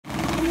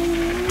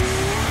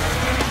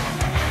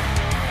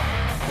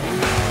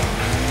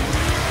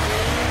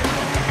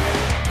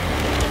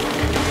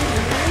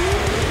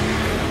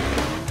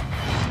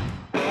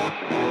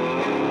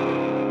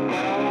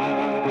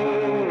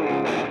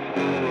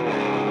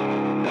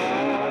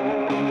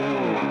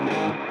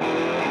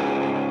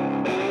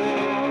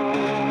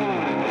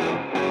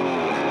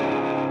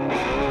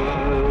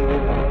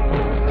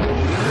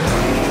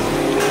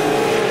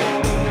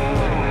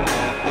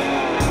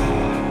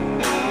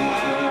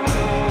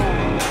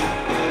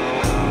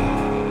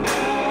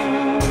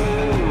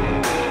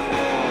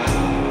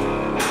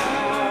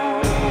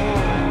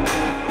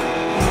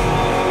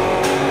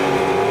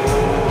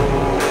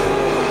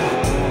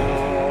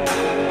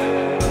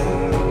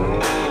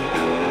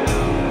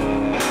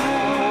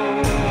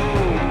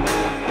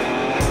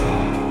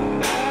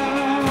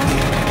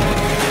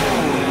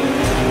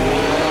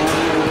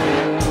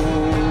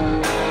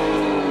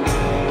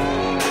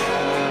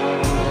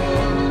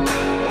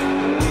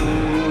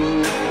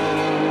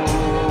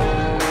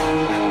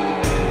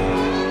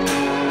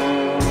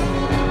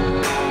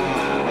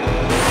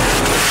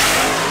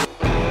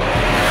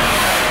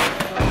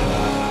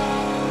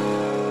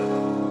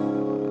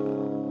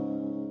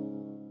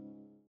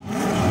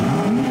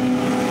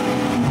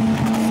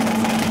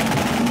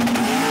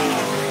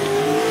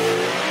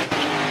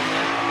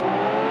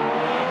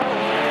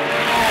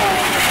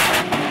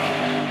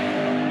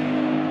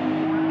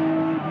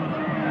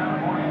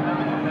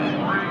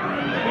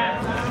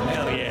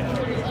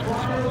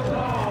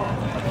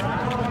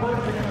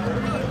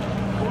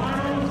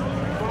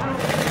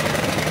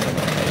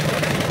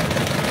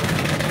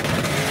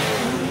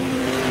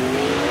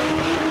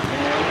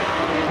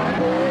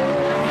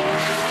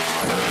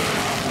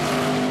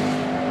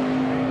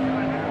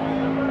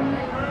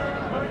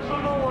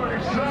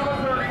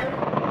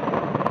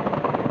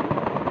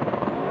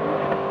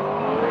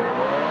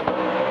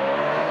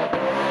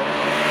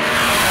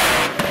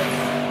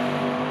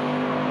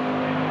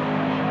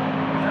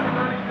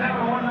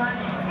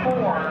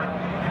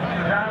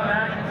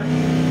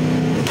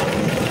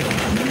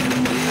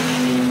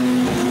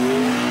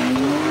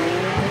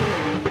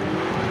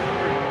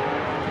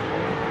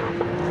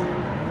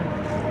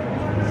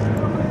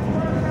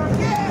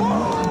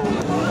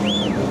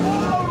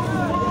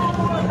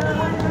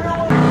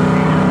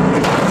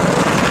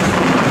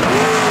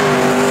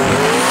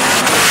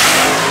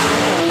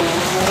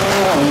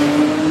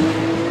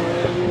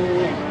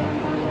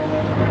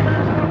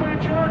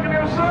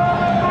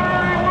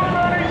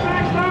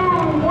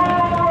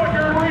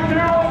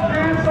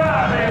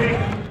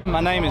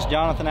My name is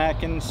Jonathan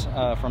Atkins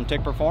from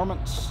Tick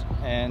Performance,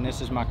 and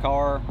this is my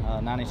car,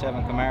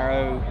 97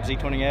 Camaro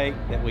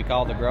Z28 that we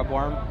call the Grubb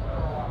Worm.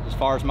 As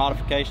far as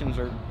modifications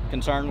are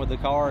concerned with the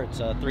car,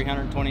 it's a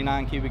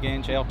 329 cubic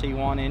inch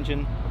LT1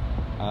 engine,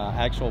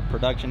 actual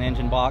production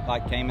engine block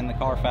like came in the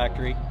car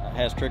factory. It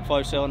has trig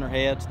flow cylinder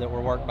heads that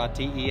were worked by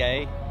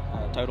TEA,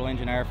 Total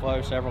Engine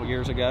Airflow, several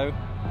years ago,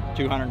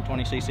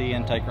 220cc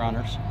intake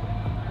runners.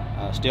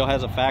 Still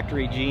has a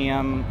factory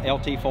GM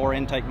LT4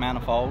 intake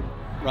manifold.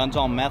 Runs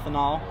on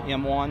methanol,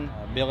 M1,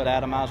 billet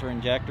atomizer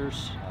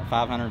injectors,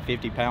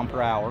 550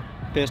 pound/hour.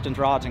 Pistons,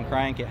 rods, and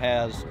crank, it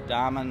has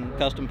diamond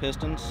custom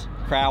pistons,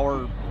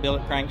 Crower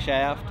billet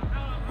crankshaft,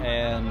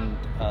 and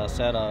a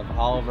set of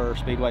Oliver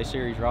Speedway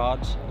Series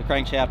rods. The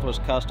crankshaft was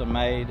custom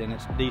made and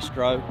it's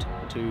de-stroked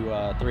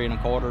to 3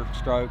 1/4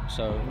 stroke,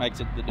 so it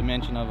makes it the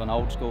dimension of an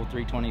old school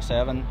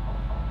 327.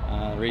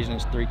 The reason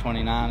it's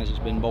 329 is it's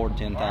been bored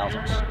 10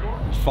 thousandths.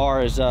 As far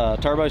as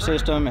turbo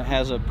system, it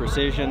has a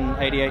Precision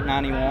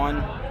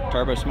 8891,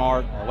 Turbo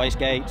Smart,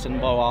 wastegates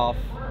and blow off.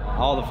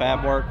 All the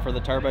fab work for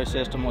the turbo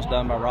system was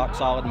done by Rock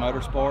Solid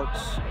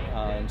Motorsports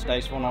in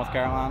Statesville, North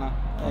Carolina.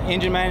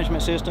 Engine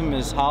management system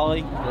is Holley.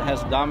 It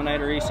has a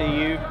Dominator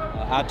ECU.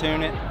 I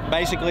tune it.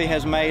 Basically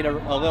has made a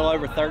little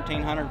over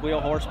 1,300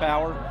 wheel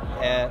horsepower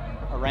at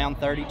around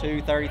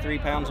 32, 33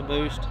 pounds of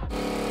boost.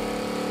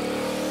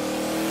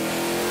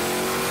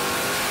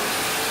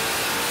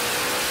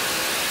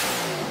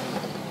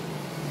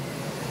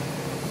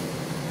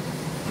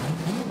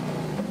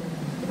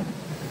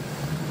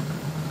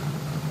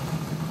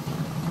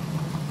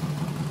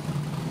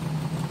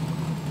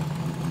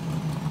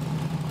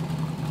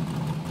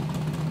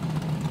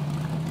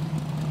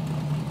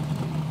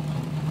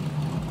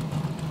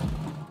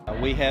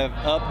 We have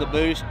upped the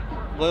boost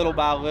little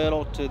by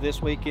little to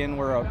this weekend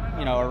we're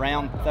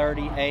around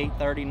 38,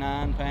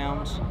 39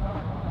 pounds.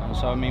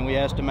 So I mean, we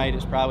estimate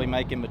it's probably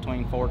making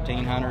between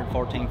 1,400,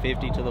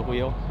 1,450 to the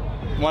wheel.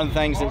 One of the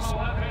things that's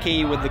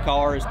key with the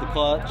car is the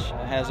clutch.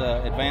 It has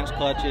advanced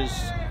clutches,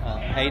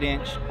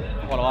 8-inch,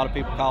 what a lot of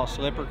people call a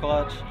slipper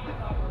clutch,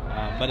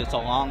 but it's a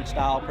long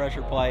style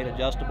pressure plate,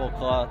 adjustable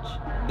clutch.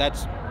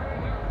 That's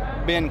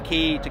been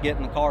key to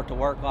getting the car to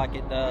work like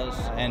it does,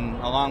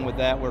 and along with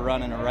that we're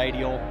running a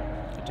radial,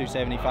 a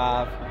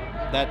 275.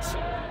 That's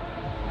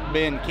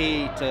been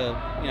key to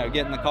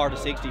getting the car to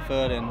 60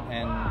 foot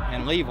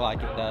and leave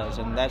like it does,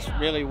 and that's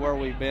really where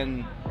we've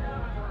been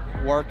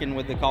working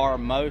with the car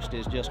most,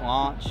 is just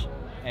launch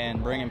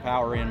and bringing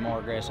power in more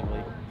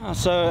aggressively.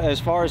 So as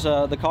far as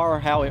the car,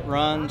 how it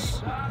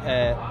runs,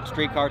 at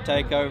Streetcar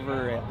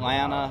Takeover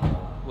Atlanta,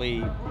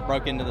 we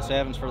broke into the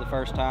 7s for the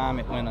first time.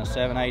 It went a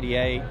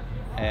 788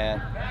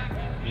 at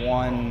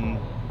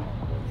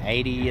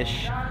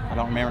 180-ish. I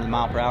don't remember the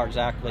mile per hour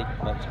exactly,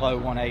 but it's low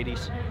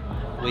 180s.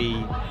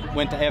 We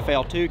went to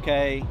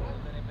FL2K,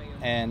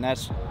 and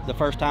that's the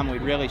first time we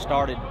really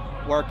started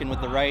working with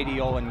the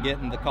radial and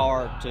getting the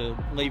car to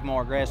leave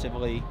more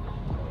aggressively.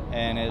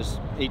 And as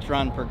each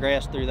run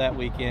progressed through that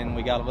weekend,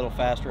 we got a little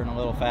faster and a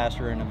little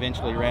faster, and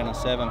eventually ran a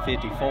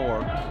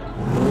 754.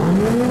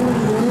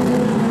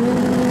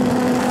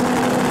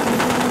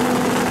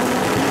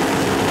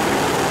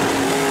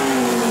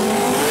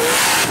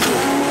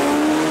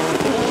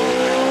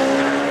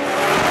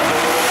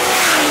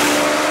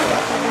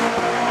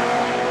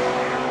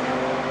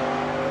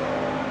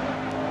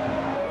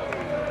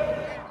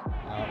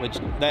 Which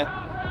that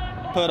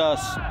put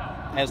us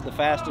as the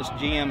fastest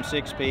GM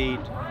 6-speed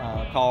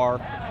car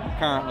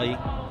currently,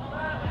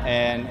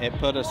 and it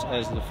put us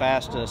as the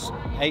fastest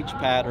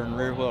H-pattern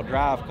rear-wheel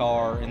drive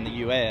car in the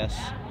US.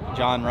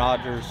 John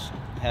Rogers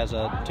has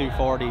a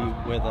 240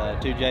 with a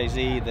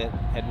 2JZ that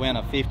had went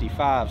a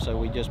 55, so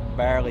we just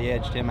barely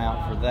edged him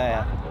out for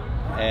that.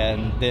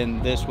 And then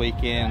this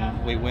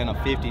weekend we went a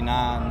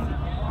 59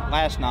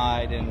 last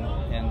night in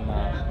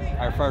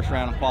our first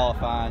round of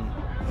qualifying.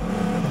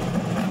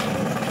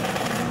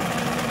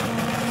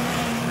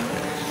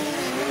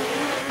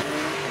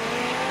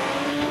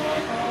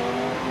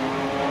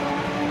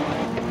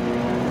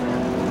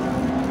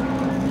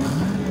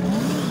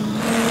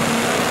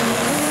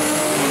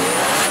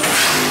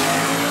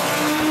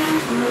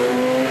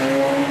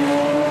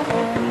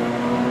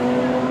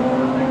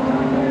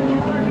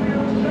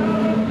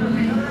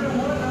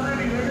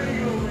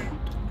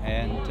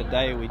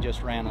 Today we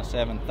just ran a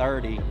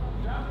 730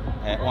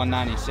 at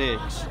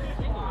 196,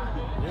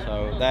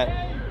 so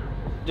that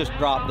just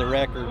dropped the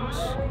records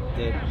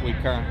that we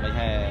currently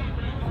had.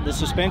 The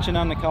suspension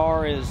on the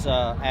car is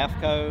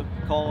AFCO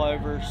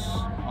coilovers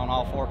on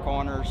all 4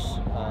 corners.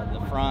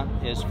 The front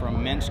is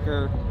from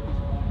Minsker,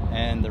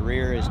 and the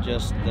rear is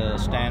just the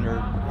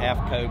standard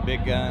AFCO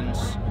big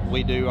guns.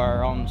 We do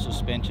our own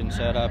suspension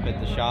setup at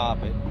the shop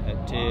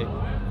at Tick.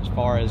 As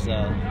far as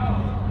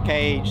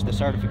cage, the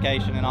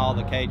certification and all,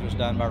 the cage was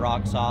done by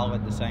Rock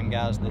Solid, the same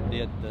guys that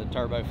did the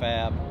turbo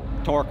fab.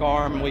 Torque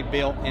arm we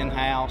built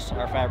in-house.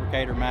 Our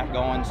fabricator Matt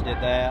Goins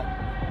did that.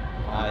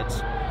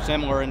 It's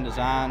similar in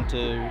design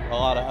to a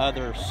lot of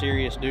other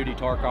serious duty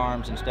torque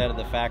arms. Instead of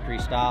the factory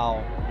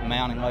style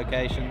mounting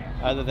location.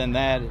 Other than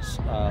that, it's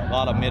a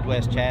lot of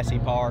Midwest chassis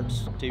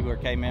parts, tubular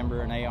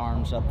K-member and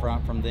A-arms up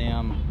front from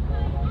them.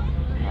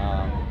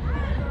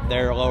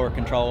 Their lower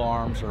control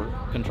arms or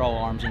control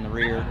arms in the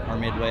rear are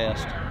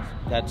Midwest.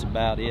 That's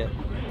about it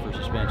for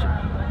suspension.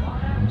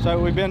 So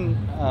we've been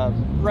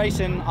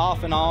racing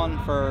off and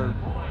on for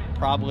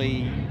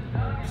probably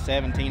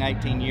 17,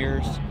 18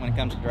 years when it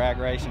comes to drag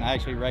racing. I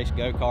actually raced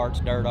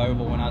go-karts, dirt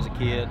oval when I was a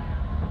kid.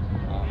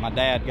 My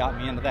dad got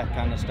me into that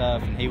kind of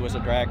stuff, and he was a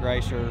drag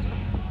racer.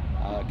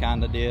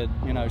 Kind of did,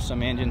 you know,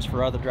 some engines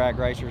for other drag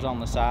racers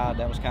on the side.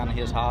 That was kind of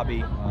his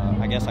hobby.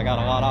 I guess I got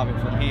a lot of it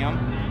from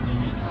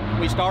him.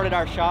 We started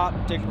our shop,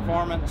 Tick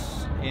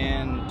Performance,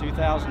 in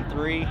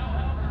 2003,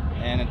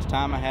 and at the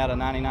time I had a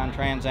 99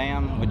 Trans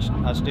Am, which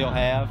I still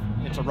have.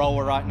 It's a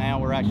roller right now.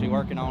 We're actually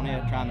working on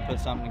it, trying to put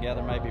something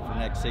together maybe for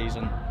next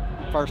season.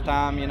 First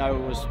time, you know,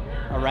 was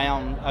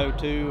around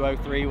 02,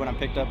 03 when I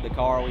picked up the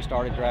car. We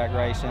started drag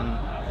racing.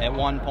 At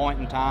one point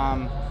in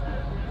time,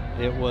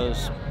 it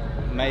was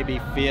maybe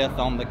 5th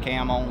on the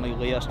cam-only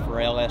list for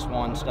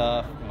LS1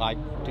 stuff, like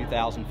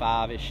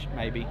 2005-ish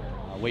maybe.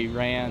 We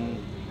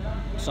ran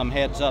some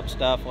heads-up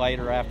stuff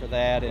later after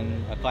that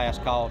in a class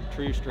called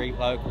True Street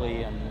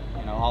locally, and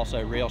you know,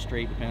 also Real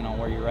Street depending on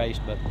where you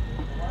raced. But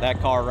that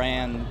car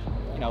ran,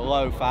 you know,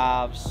 low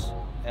 5s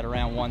at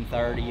around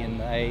 130 in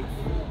the 8th.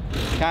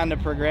 Kind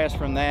of progressed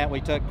from that.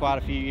 We took quite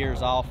a few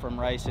years off from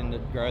racing to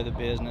grow the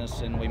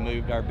business, and we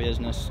moved our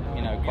business,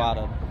 you know, quite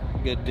a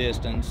good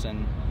distance,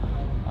 and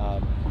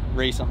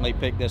recently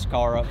picked this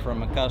car up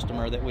from a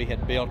customer that we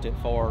had built it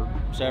for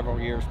several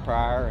years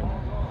prior, and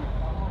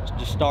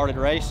just started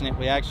racing it.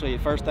 We actually,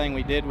 the first thing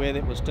we did with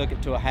it was took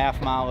it to a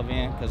half-mile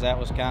event, because that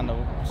was kind of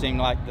seemed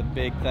like the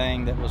big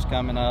thing that was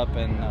coming up,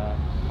 and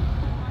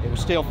it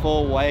was still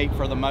full weight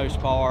for the most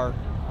part.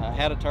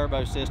 Had a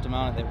turbo system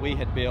on it that we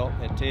had built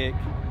at Tick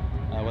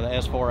with an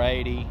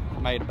S480.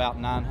 It made about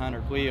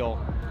 900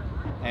 wheel,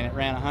 and it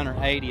ran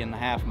 180 in the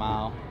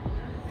half-mile,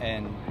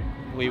 and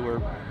we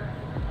were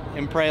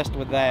impressed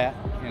with that.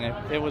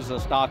 And it was a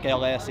stock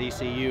LS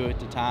ECU at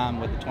the time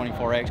with the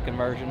 24X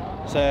conversion.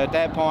 So at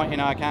that point, you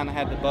know, I kind of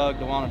had the bug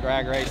to want to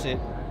drag race it.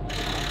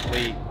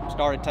 We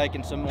started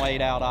taking some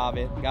weight out of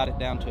it, got it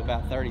down to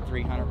about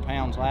 3,300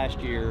 pounds last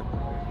year,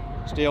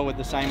 still with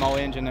the same old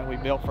engine that we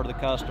built for the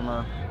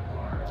customer,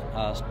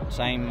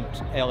 same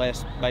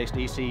LS based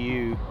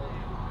ECU,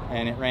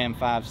 and it ran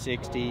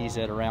 560s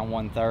at around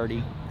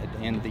 130 at the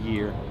end of the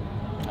year.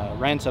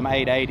 Ran some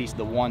 880s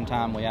the one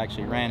time we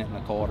actually ran it in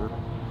the quarter.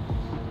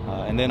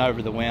 And then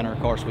over the winter, of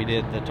course, we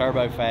did the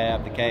turbo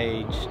fab, the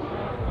cage,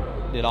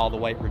 did all the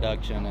weight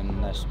reduction,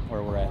 and that's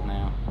where we're at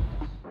now.